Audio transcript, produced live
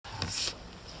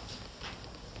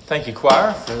Thank you,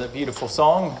 choir, for the beautiful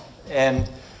song. And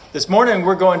this morning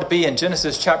we're going to be in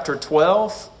Genesis chapter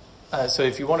 12. So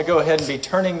if you want to go ahead and be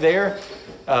turning there,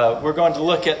 we're going to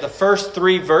look at the first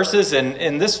three verses. And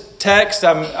in this text,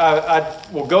 I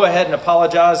will go ahead and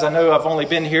apologize. I know I've only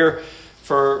been here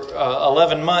for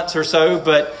 11 months or so,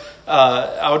 but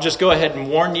I'll just go ahead and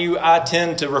warn you, I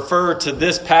tend to refer to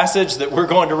this passage that we're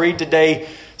going to read today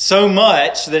so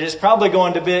much that it's probably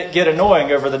going to get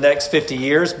annoying over the next 50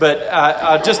 years.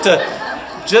 But just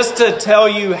to tell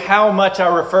you how much I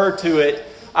refer to it,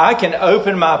 I can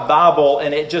open my Bible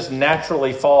and it just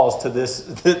naturally falls to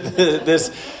this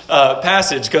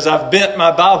passage because I've bent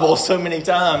my Bible so many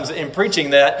times in preaching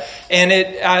that. And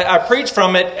I preach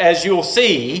from it, as you'll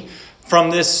see from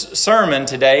this sermon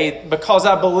today, because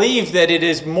I believe that it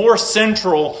is more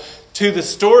central to the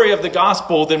story of the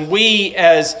gospel than we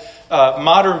as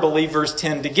modern believers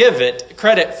tend to give it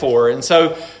credit for. And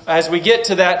so as we get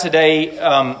to that today,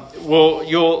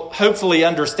 you'll hopefully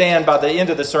understand by the end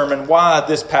of the sermon why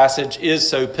this passage is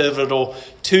so pivotal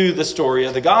to the story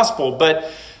of the gospel.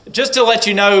 But just to let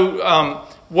you know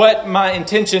what my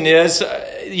intention is,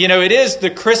 it is the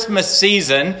Christmas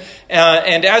season.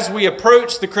 And as we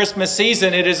approach the Christmas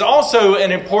season, it is also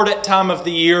an important time of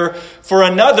the year for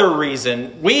another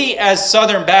reason. We as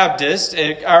Southern Baptists,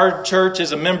 our church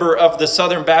is a member of the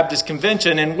Southern Baptist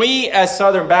Convention, and we as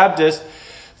Southern Baptists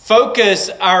focus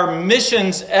our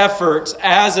missions efforts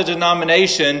as a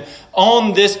denomination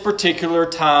on this particular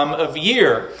time of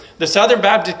year. The Southern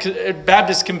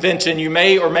Baptist Convention, you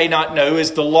may or may not know,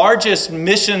 is the largest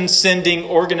mission-sending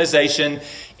organization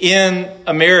in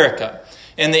America.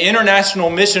 And the International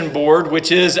Mission Board,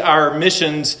 which is our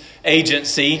missions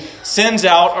agency, sends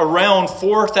out around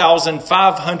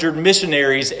 4,500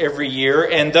 missionaries every year.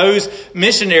 And those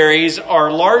missionaries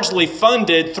are largely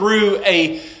funded through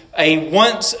a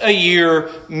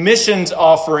once-a-year missions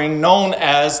offering known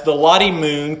as the Lottie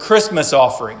Moon Christmas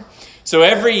Offering. So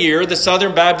every year, the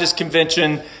Southern Baptist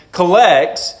Convention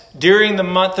collects, during the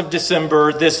month of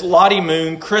December, this Lottie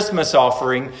Moon Christmas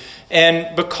Offering.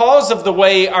 And because of the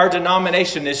way our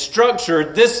denomination is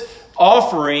structured, this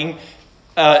offering,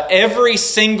 every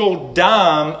single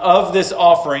dime of this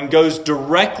offering goes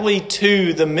directly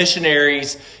to the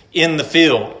missionaries in the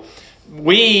field.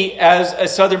 We, as a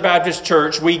Southern Baptist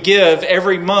church, we give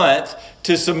every month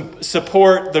to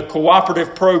support the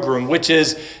cooperative program, which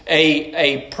is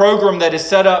a program that is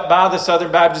set up by the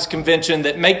Southern Baptist Convention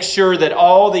that makes sure that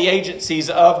all the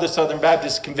agencies of the Southern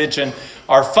Baptist Convention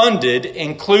are funded,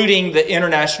 including the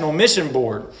International Mission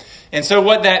Board. And so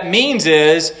what that means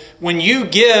is when you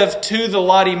give to the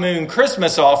Lottie Moon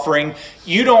Christmas Offering,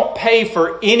 you don't pay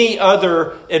for any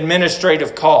other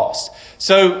administrative costs.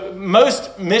 So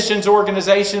most missions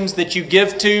organizations that you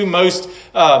give to, most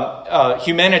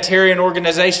humanitarian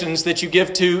organizations that you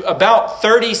give to, about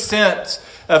 30 cents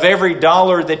of every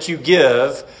dollar that you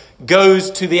give goes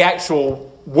to the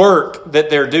actual work that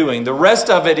they're doing. The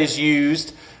rest of it is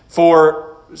used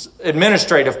for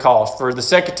administrative costs, for the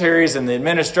secretaries and the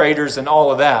administrators and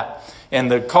all of that, and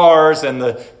the cars and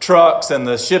the trucks and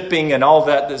the shipping and all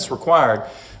that's required.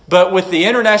 But with the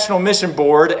International Mission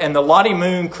Board and the Lottie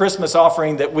Moon Christmas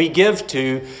Offering that we give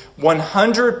to,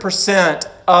 100%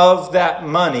 of that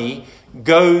money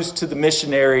goes to the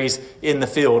missionaries in the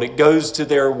field. It goes to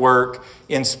their work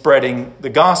in spreading the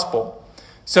gospel.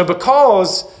 So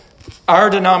because our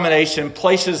denomination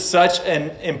places such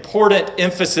an important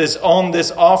emphasis on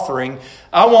this offering,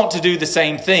 I want to do the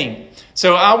same thing.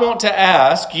 So I want to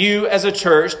ask you as a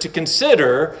church to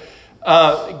consider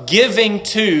giving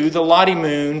to the Lottie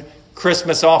Moon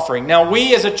Christmas Offering. Now,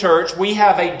 we as a church, we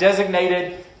have a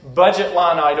designated budget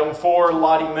line item for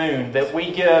Lottie Moon that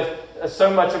we give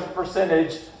so much of a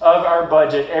percentage of our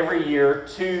budget every year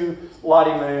to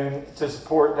Lottie Moon to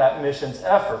support that missions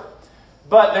effort.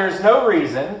 But there's no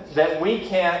reason that we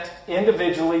can't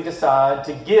individually decide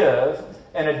to give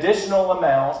an additional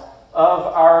amount of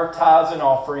our tithes and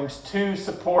offerings to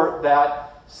support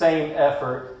that same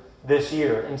effort this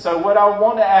year. And so what I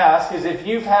want to ask is, if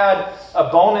you've had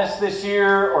a bonus this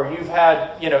year or you've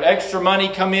had extra money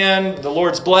come in, the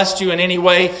Lord's blessed you in any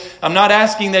way, I'm not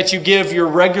asking that you give your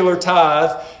regular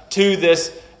tithe to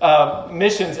this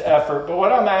missions effort. But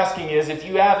what I'm asking is, if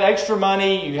you have extra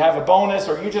money, you have a bonus,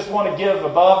 or you just want to give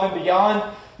above and beyond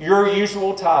your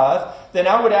usual tithe, then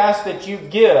I would ask that you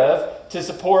give to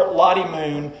support Lottie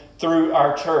Moon through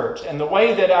our church. And the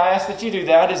way that I ask that you do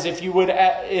that is if you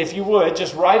would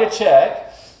just write a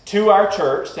check to our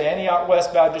church, to Antioch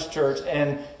West Baptist Church,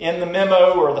 and in the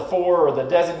memo or the for or the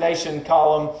designation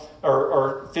column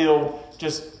or field,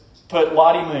 just put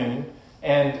Lottie Moon.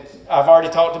 And I've already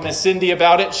talked to Miss Cindy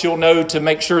about it. She'll know to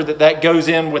make sure that that goes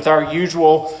in with our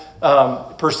usual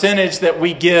percentage that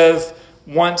we give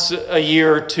once a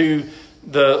year to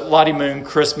the Lottie Moon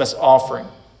Christmas offering.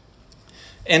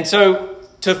 And so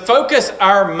to focus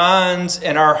our minds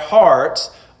and our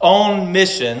hearts on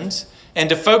missions, and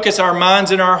to focus our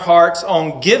minds and our hearts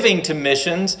on giving to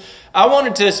missions, I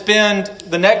wanted to spend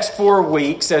the next 4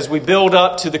 weeks as we build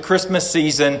up to the Christmas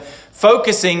season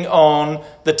focusing on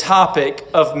the topic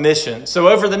of missions. So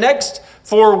over the next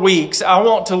 4 weeks, I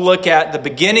want to look at the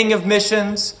beginning of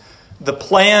missions, the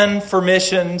plan for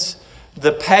missions,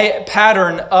 the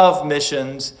pattern of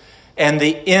missions, and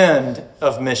the end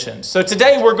of missions. So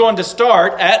today we're going to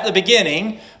start at the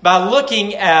beginning by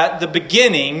looking at the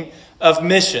beginning of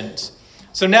missions.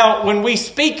 So now when we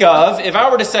speak of, if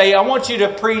I were to say, I want you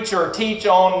to preach or teach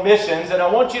on missions, and I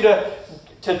want you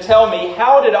to tell me,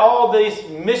 how did all these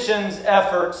missions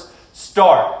efforts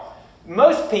start?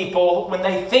 Most people, when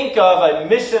they think of a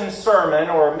missions sermon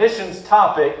or a missions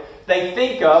topic, they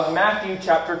think of Matthew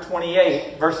chapter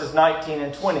 28, verses 19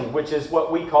 and 20, which is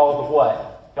what we call the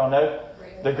what? Y'all know?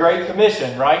 The Great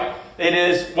Commission, right? It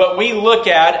is what we look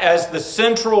at as the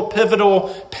central pivotal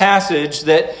passage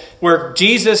where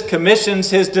Jesus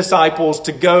commissions his disciples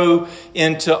to go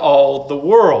into all the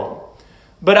world.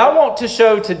 But I want to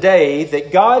show today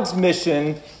that God's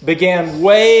mission began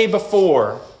way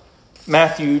before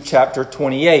Matthew chapter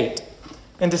 28.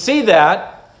 And to see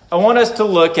that, I want us to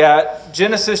look at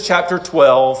Genesis chapter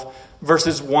 12,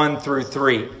 verses 1 through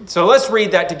 3. So let's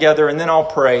read that together, and then I'll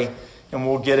pray, and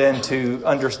we'll get into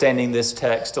understanding this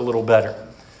text a little better.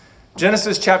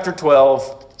 Genesis chapter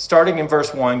 12, starting in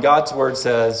verse 1, God's word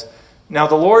says, "Now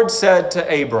the Lord said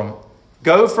to Abram,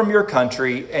 'Go from your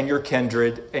country and your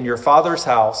kindred and your father's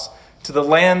house to the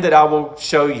land that I will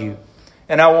show you.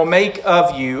 And I will make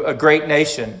of you a great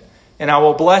nation, and I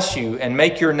will bless you and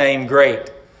make your name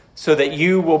great, so that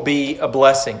you will be a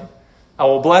blessing. I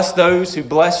will bless those who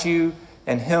bless you,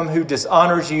 and him who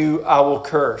dishonors you I will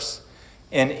curse.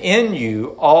 And in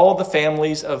you all the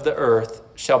families of the earth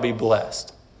shall be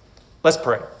blessed.'" Let's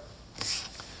pray.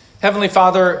 Heavenly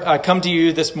Father, I come to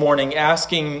you this morning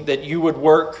asking that you would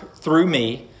work through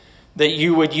me, that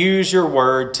you would use your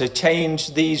word to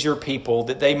change these your people,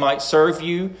 that they might serve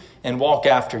you and walk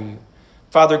after you.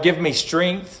 Father, give me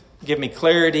strength, give me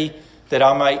clarity, that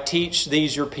I might teach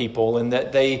these your people and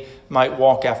that they might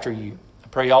walk after you. I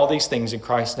pray all these things in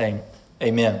Christ's name.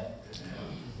 Amen.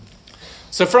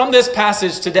 So from this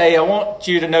passage today, I want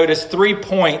you to notice 3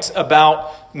 points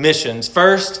about missions.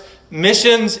 First,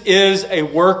 missions is a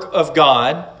work of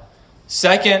God.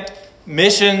 Second,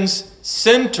 missions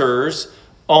centers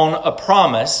on a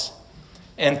promise.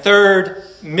 And third,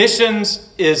 missions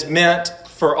is meant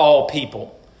for all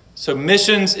people. So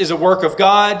missions is a work of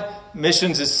God,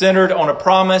 missions is centered on a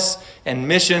promise, and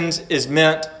missions is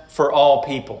meant for all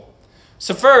people.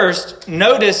 So first,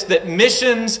 notice that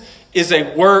missions is a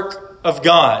work of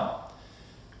God.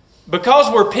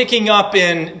 Because we're picking up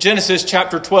in Genesis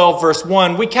chapter 12, verse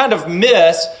 1, we kind of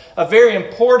miss a very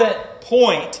important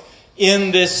point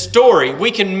in this story.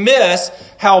 We can miss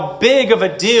how big of a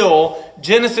deal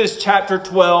Genesis chapter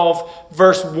 12,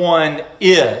 verse 1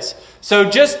 is. So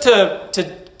just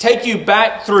to take you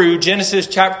back through Genesis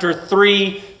chapter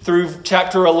 3 through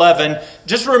chapter 11,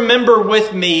 just remember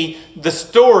with me the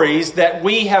stories that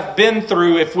we have been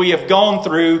through if we have gone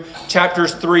through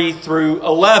chapters 3 through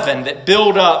 11 that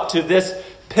build up to this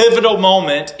pivotal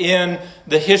moment in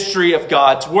the history of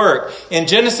God's work. In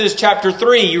Genesis chapter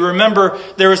 3, you remember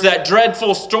there was that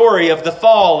dreadful story of the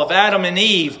fall of Adam and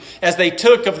Eve as they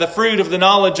took of the fruit of the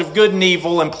knowledge of good and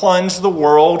evil and plunged the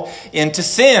world into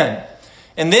sin.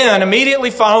 And then immediately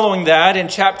following that, in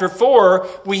chapter 4,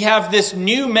 we have this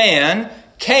new man,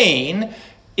 Cain,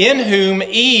 in whom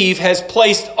Eve has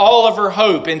placed all of her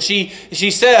hope. And she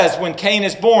says, when Cain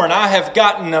is born, "I have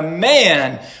gotten a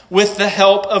man with the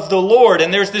help of the Lord."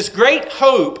 And there's this great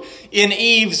hope in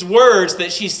Eve's words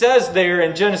that she says there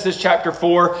in Genesis chapter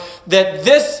 4, that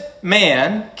this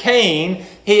man, Cain,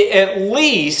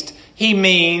 he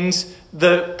means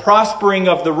the prospering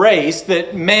of the race,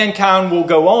 that mankind will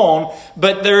go on.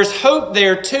 But there's hope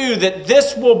there too that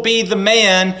this will be the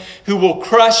man who will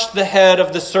crush the head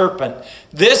of the serpent.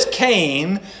 This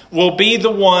Cain will be the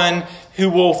one who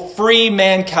will free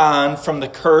mankind from the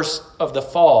curse of the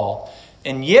fall.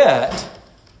 And yet,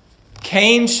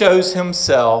 Cain shows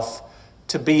himself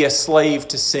to be a slave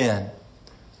to sin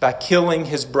by killing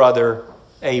his brother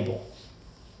Abel.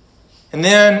 And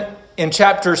then in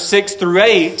chapters 6 through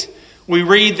 8, We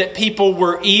read that people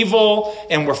were evil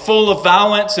and were full of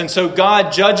violence, and so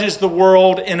God judges the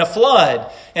world in a flood.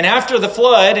 And after the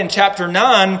flood, in chapter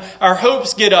 9, our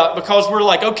hopes get up because we're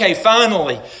like, okay,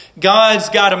 finally, God's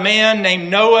got a man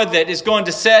named Noah that is going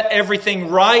to set everything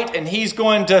right, and he's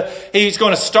going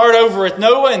to start over with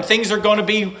Noah, and things are going to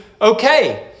be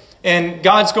okay. And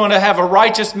God's going to have a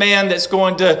righteous man that's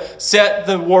going to set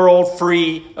the world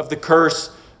free of the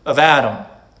curse of Adam.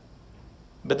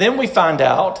 But then we find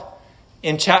out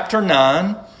in chapter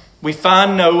 9, we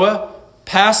find Noah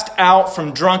passed out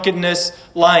from drunkenness,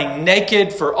 lying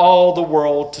naked for all the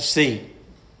world to see.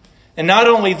 And not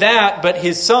only that, but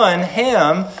his son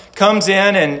Ham comes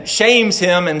in and shames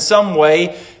him in some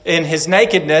way in his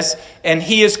nakedness, and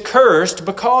he is cursed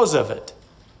because of it.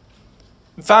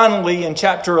 Finally, in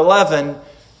chapter 11,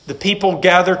 the people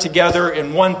gather together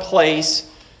in one place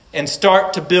and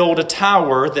start to build a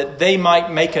tower that they might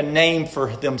make a name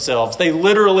for themselves. They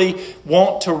literally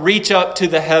want to reach up to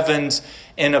the heavens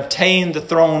and obtain the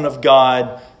throne of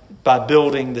God by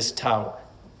building this tower.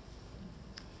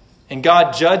 And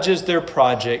God judges their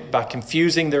project by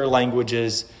confusing their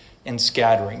languages and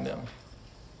scattering them.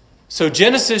 So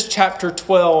Genesis chapter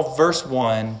 12, verse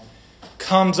 1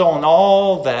 comes on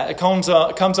all that. It comes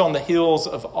on the heels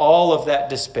of all of that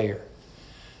despair.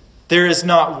 There is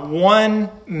not one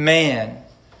man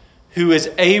who is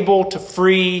able to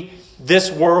free this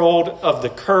world of the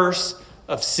curse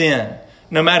of sin.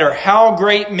 No matter how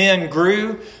great men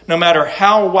grew, no matter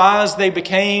how wise they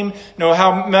became, no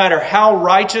matter how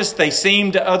righteous they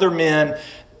seemed to other men,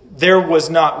 there was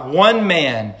not one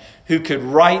man who could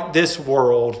right this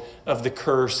world of the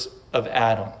curse of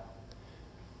Adam.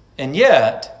 And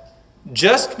yet,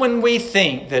 just when we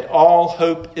think that all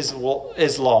hope is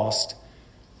lost,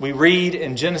 we read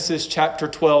in Genesis chapter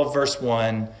 12, verse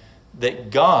 1, that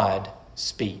God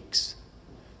speaks.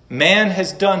 Man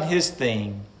has done his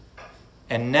thing,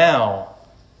 and now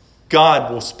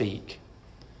God will speak.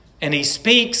 And he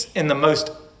speaks in the most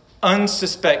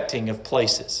unsuspecting of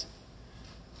places.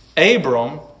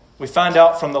 Abram, we find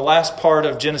out from the last part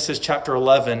of Genesis chapter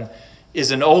 11, is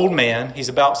an old man. He's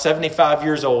about 75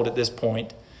 years old at this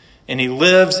point, and he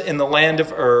lives in the land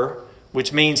of Ur,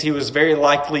 which means he was very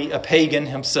likely a pagan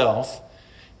himself.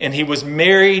 And he was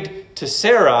married to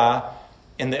Sarai,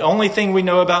 and the only thing we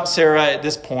know about Sarai at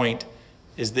this point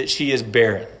is that she is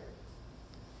barren.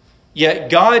 Yet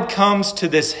God comes to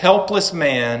this helpless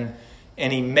man,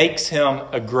 and he makes him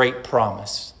a great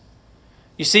promise.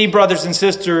 You see, brothers and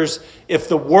sisters, if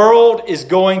the world is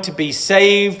going to be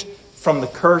saved from the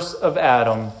curse of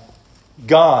Adam,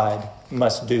 God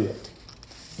must do it.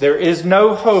 There is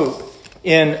no hope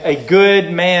in a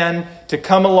good man to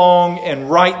come along and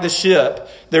right the ship.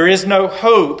 There is no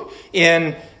hope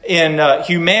in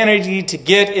humanity to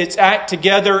get its act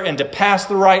together and to pass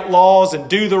the right laws and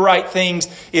do the right things.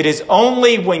 It is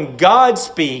only when God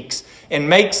speaks and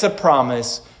makes a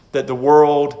promise that the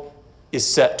world is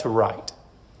set to right.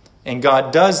 And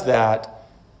God does that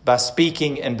by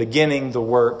speaking and beginning the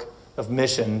work of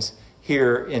missions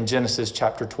here in Genesis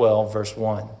chapter 12, verse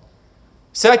 1.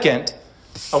 Second,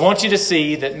 I want you to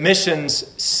see that missions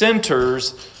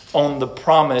centers on the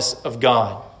promise of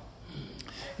God.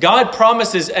 God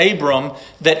promises Abram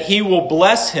that he will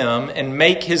bless him and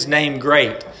make his name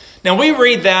great. Now we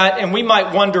read that and we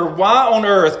might wonder why on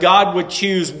earth God would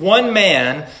choose one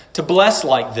man to bless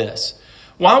like this.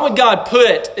 Why would God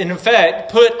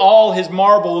put all his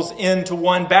marbles into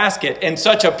one basket, and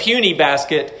such a puny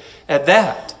basket at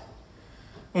that?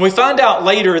 And we find out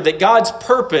later that God's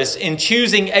purpose in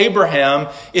choosing Abraham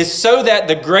is so that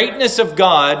the greatness of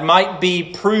God might be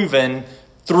proven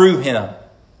through him.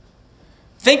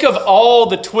 Think of all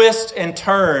the twists and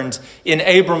turns in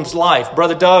Abram's life.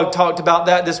 Brother Doug talked about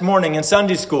that this morning in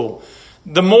Sunday school.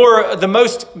 The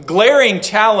most glaring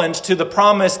challenge to the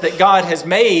promise that God has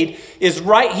made is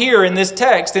right here in this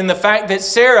text, in the fact that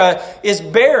Sarah is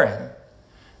barren.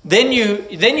 Then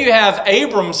you have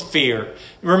Abram's fear.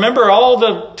 Remember all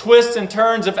the twists and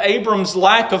turns of Abram's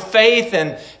lack of faith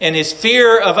and his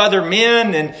fear of other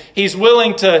men. And he's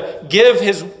willing to give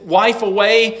his wife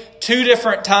away 2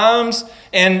 different times.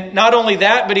 And not only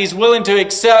that, but he's willing to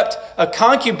accept a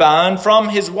concubine from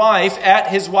his wife at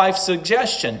his wife's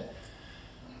suggestion.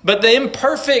 But the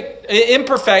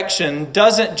imperfection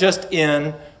doesn't just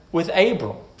end with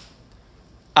Abram.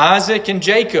 Isaac and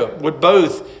Jacob would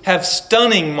both have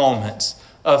stunning moments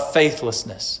of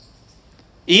faithlessness.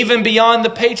 Even beyond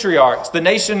the patriarchs, the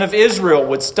nation of Israel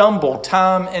would stumble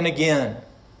time and again.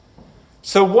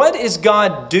 So what is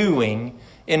God doing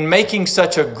in making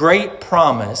such a great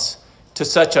promise to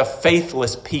such a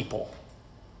faithless people?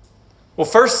 Well,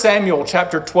 1 Samuel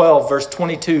chapter 12, verse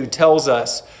 22 tells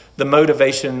us the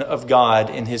motivation of God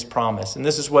in his promise. And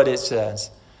this is what it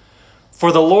says.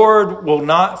 For the Lord will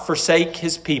not forsake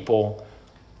his people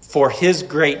for his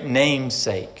great name's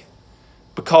sake,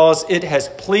 because it has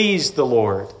pleased the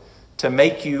Lord to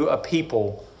make you a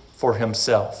people for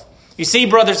himself. You see,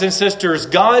 brothers and sisters,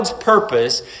 God's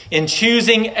purpose in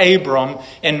choosing Abram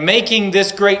and making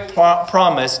this great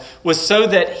promise was so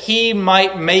that he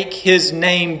might make his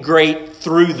name great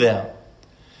through them.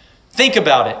 Think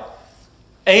about it.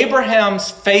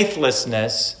 Abraham's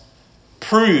faithlessness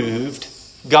proved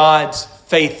God's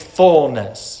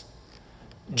faithfulness.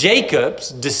 Jacob's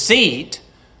deceit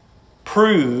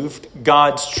proved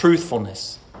God's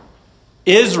truthfulness.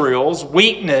 Israel's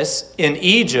weakness in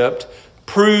Egypt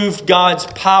proved God's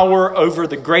power over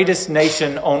the greatest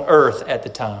nation on earth at the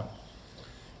time.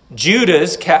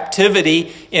 Judah's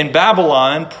captivity in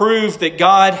Babylon proved that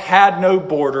God had no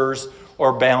borders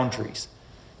or boundaries.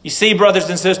 You see, brothers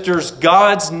and sisters,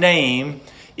 God's name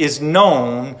is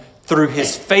known through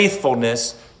his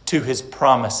faithfulness to his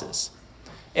promises.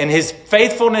 And his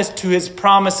faithfulness to his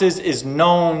promises is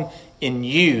known in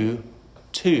you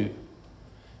too.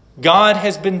 God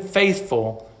has been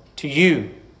faithful to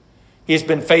you. He has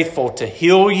been faithful to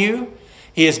heal you.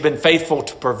 He has been faithful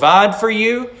to provide for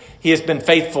you. He has been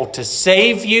faithful to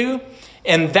save you.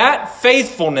 And that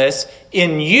faithfulness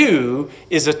in you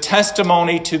is a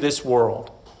testimony to this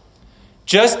world.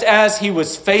 Just as he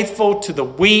was faithful to the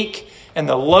weak and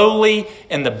the lowly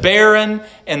and the barren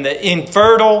and the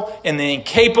infertile and the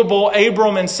incapable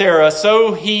Abram and Sarah,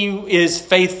 so he is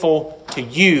faithful to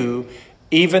you,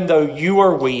 even though you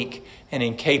are weak and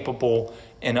incapable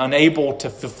and unable to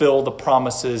fulfill the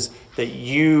promises that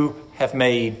you have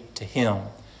made to him.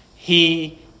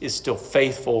 He is still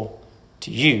faithful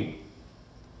to you.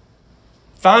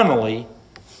 Finally,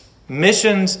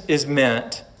 missions is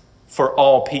meant for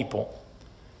all people.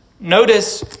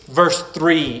 Notice verse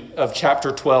 3 of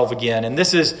chapter 12 again. And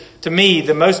this is, to me,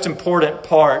 the most important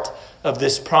part of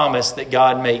this promise that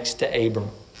God makes to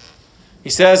Abram. He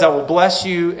says, I will bless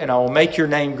you and I will make your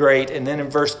name great. And then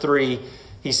in verse 3,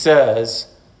 he says,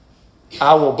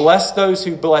 I will bless those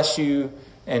who bless you,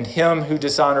 and him who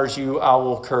dishonors you I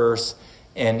will curse.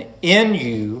 And in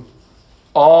you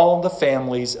all the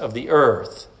families of the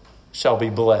earth shall be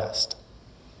blessed.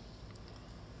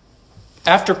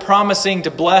 After promising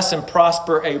to bless and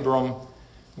prosper Abram,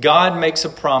 God makes a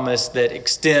promise that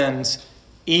extends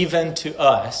even to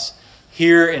us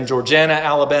here in Georgiana,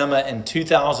 Alabama in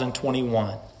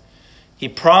 2021. He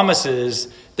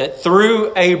promises that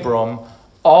through Abram,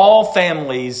 all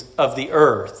families of the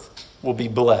earth will be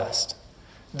blessed.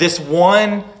 This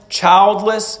one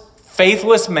childless,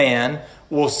 faithless man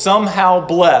will somehow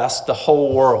bless the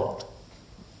whole world.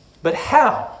 But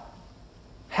how?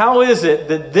 How is it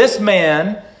that this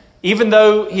man, even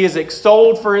though he is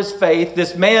extolled for his faith,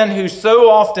 this man who so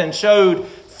often showed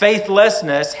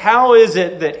faithlessness, how is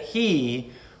it that he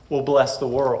will bless the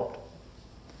world?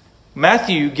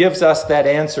 Matthew gives us that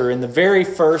answer in the very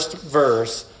first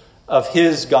verse of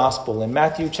his gospel, in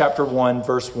Matthew chapter 1,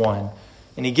 verse 1.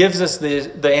 And he gives us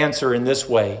the answer in this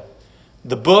way.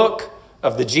 The book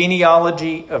of the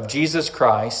genealogy of Jesus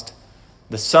Christ,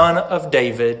 the son of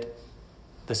David,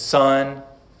 the son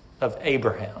of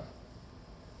Abraham.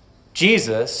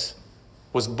 Jesus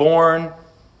was born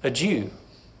a Jew.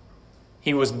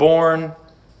 He was born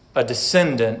a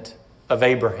descendant of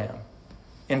Abraham.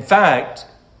 In fact,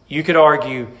 you could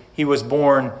argue he was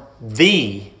born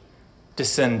the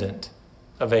descendant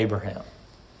of Abraham.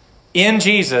 In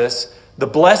Jesus, the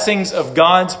blessings of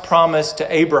God's promise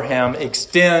to Abraham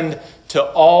extend to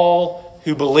all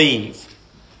who believe.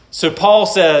 So Paul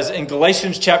says in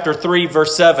Galatians chapter 3,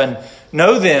 verse 7,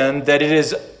 know then that it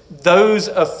is those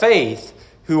of faith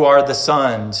who are the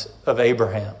sons of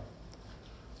Abraham.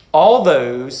 All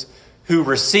those who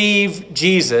receive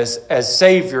Jesus as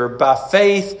Savior by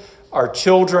faith are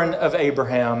children of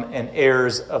Abraham and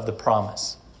heirs of the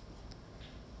promise.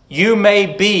 You may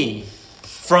be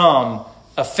from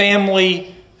a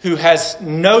family who has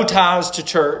no ties to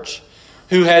church,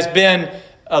 who has been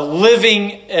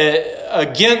living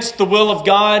against the will of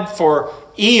God for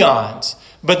eons.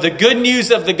 But the good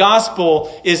news of the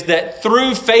gospel is that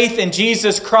through faith in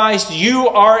Jesus Christ, you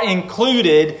are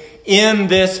included in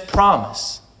this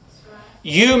promise.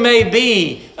 You may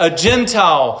be a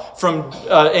Gentile from,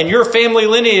 and your family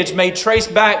lineage may trace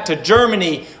back to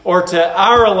Germany or to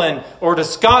Ireland or to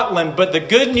Scotland. But the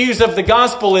good news of the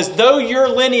gospel is though your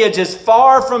lineage is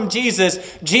far from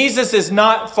Jesus, Jesus is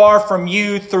not far from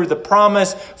you through the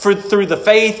promise, through the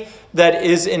faith that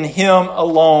is in Him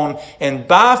alone. And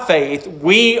by faith,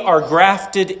 we are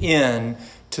grafted in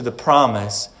to the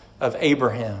promise of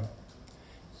Abraham.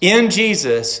 In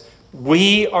Jesus,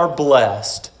 we are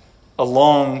blessed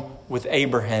along with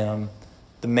Abraham,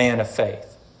 the man of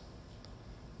faith.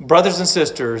 Brothers and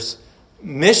sisters,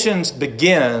 missions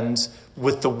begins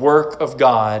with the work of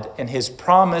God and His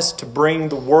promise to bring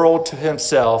the world to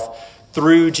Himself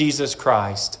through Jesus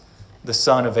Christ, the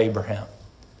Son of Abraham.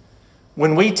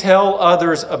 When we tell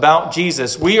others about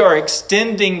Jesus, we are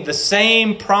extending the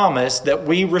same promise that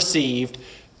we received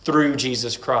through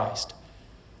Jesus Christ.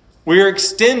 We are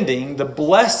extending the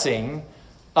blessing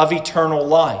of eternal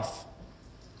life.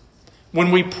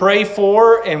 When we pray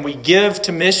for and we give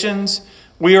to missions,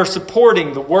 we are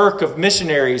supporting the work of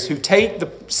missionaries who take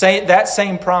that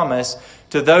same promise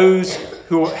to those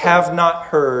who have not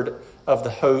heard of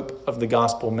the hope of the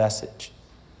gospel message.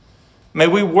 May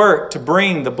we work to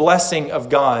bring the blessing of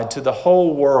God to the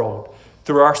whole world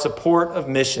through our support of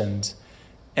missions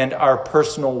and our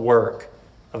personal work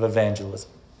of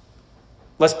evangelism.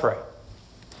 Let's pray.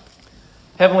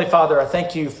 Heavenly Father, I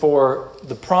thank you for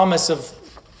the promise of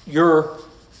your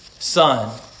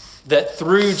Son, that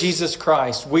through Jesus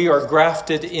Christ we are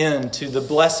grafted into the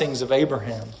blessings of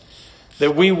Abraham,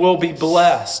 that we will be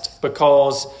blessed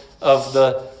because of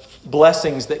the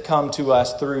blessings that come to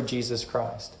us through Jesus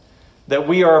Christ, that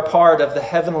we are a part of the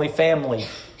heavenly family,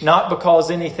 not because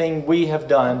anything we have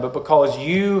done, but because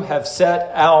you have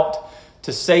set out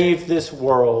to save this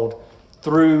world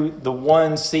through the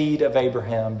one seed of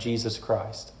Abraham, Jesus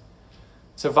Christ.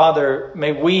 So, Father,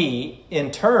 may we,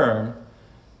 in turn,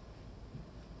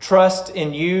 trust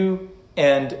in you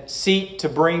and seek to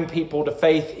bring people to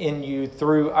faith in you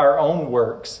through our own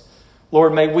works.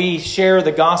 Lord, may we share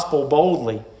the gospel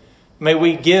boldly. May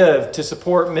we give to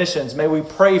support missions. May we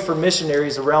pray for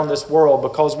missionaries around this world,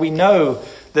 because we know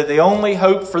that the only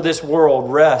hope for this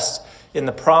world rests in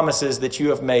the promises that you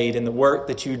have made and the work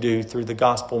that you do through the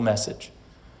gospel message.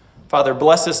 Father,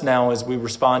 bless us now as we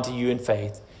respond to you in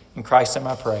faith. In Christ's name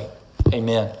I pray.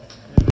 Amen.